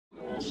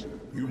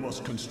You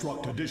must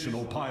construct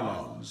additional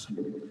pylons.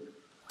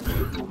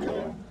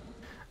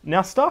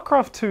 Now,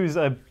 Starcraft II is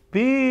a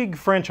big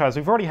franchise.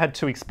 We've already had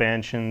 2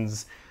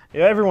 expansions.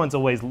 Everyone's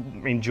always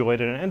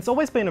enjoyed it, and it's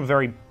always been a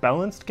very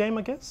balanced game,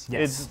 I guess.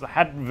 Yes. It's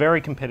had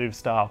very competitive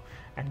style.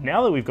 And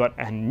now that we've got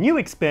a new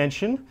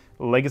expansion,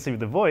 Legacy of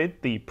the Void,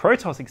 the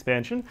Protoss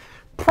expansion,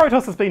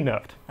 Protoss has been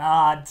nerfed.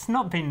 It's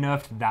not been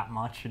nerfed that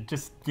much.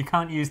 You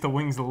can't use the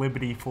Wings of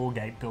Liberty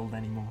 4-gate build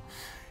anymore.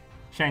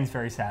 Shane's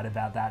very sad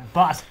about that.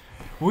 But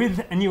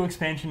with a new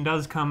expansion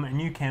does come a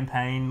new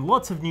campaign,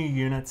 lots of new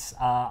units.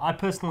 I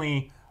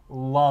personally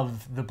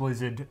love the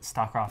Blizzard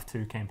Starcraft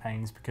II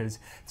campaigns because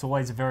it's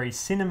always a very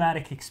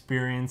cinematic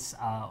experience.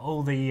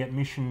 All the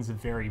missions are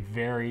very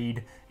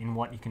varied in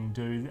what you can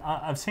do.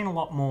 I've seen a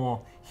lot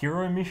more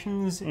hero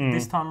missions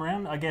this time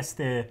around. I guess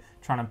they're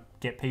trying to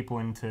get people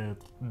into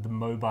the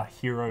MOBA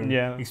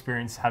hero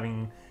experience,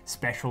 having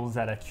specials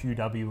that are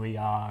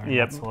QWER and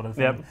that sort of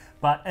thing.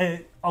 But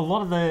a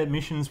lot of the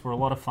missions were a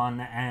lot of fun,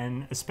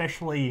 and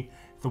especially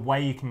the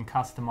way you can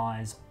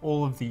customize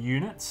all of the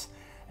units.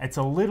 It's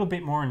a little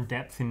bit more in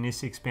depth in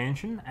this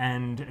expansion,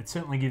 and it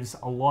certainly gives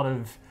a lot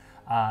of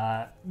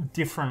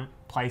different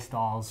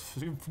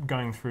playstyles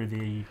going through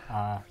the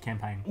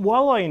campaign.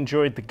 While I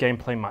enjoyed the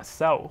gameplay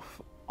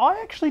myself, I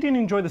actually didn't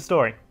enjoy the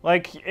story.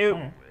 Like, it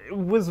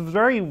was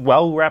very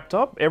well wrapped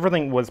up.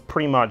 Everything was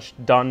pretty much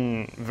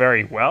done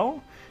very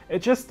well.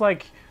 It's just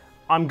like,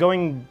 I'm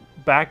going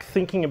back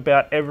thinking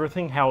about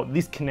everything, how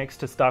this connects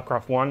to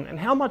StarCraft 1, and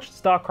how much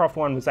StarCraft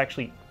 1 was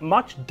actually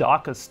much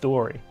darker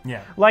story.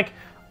 Yeah. Like,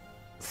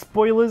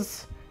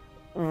 spoilers,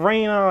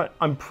 Reyna,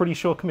 I'm pretty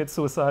sure, commits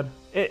suicide.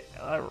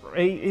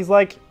 He's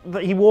like,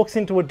 he walks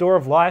into a door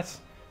of light.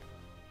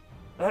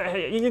 Are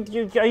you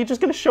just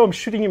going to show him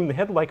shooting him in the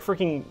head like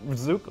freaking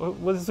was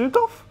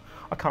Zukov?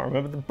 I can't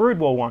remember, the Brood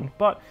War one.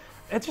 But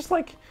it's just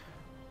like,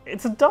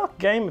 it's a dark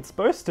game, it's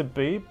supposed to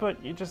be,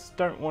 but you just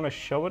don't want to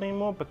show it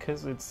anymore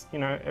because it's, you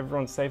know,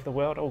 everyone saved the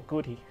world, oh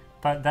goody.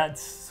 But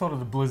that's sort of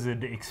the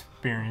Blizzard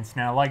experience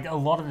now. Like, a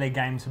lot of their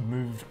games have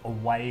moved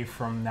away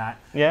from that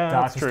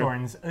darker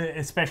story,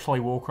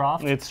 especially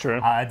Warcraft. It's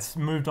true. It's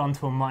moved on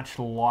to a much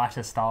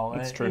lighter style.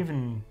 It's true.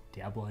 Even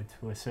Diablo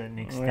to a certain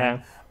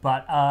extent.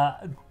 But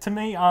to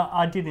me,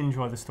 I did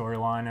enjoy the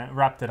storyline. It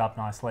wrapped it up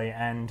nicely.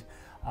 And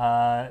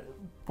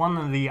one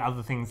of the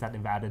other things that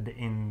they've added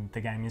in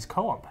the game is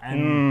co-op.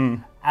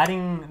 And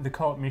adding the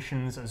co-op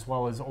missions, as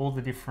well as all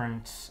the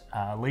different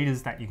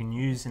leaders that you can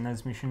use in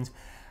those missions,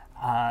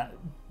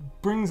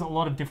 brings a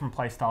lot of different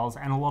play styles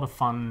and a lot of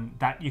fun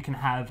that you can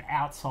have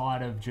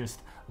outside of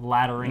just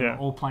laddering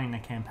or playing the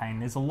campaign.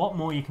 There's a lot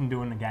more you can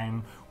do in the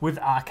game with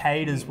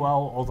arcade as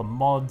well, all the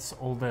mods,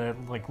 all the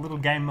like little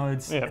game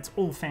modes. It's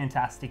all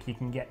fantastic. You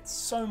can get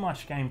so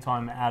much game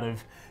time out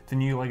of the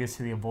new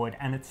Legacy of the Void,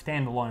 and it's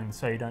standalone,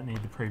 so you don't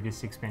need the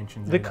previous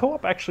expansions. The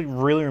co-op actually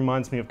really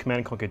reminds me of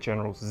Command & Conquer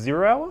Generals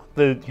 0 Hour,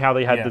 how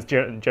they had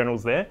the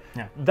generals there.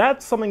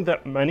 That's something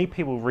that many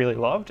people really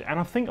loved, and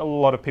I think a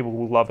lot of people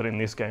will love it in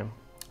this game.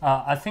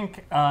 I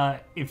think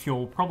if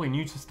you're probably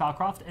new to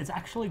StarCraft, it's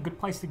actually a good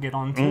place to get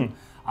on to.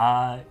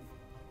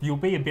 You'll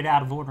be a bit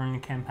out of order in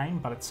your campaign,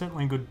 but it's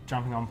certainly a good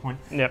jumping on point.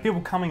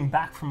 People coming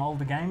back from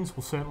older games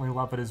will certainly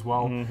love it as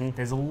well.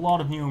 There's a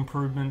lot of new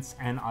improvements,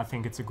 and I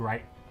think it's a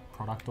great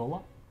product all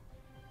up.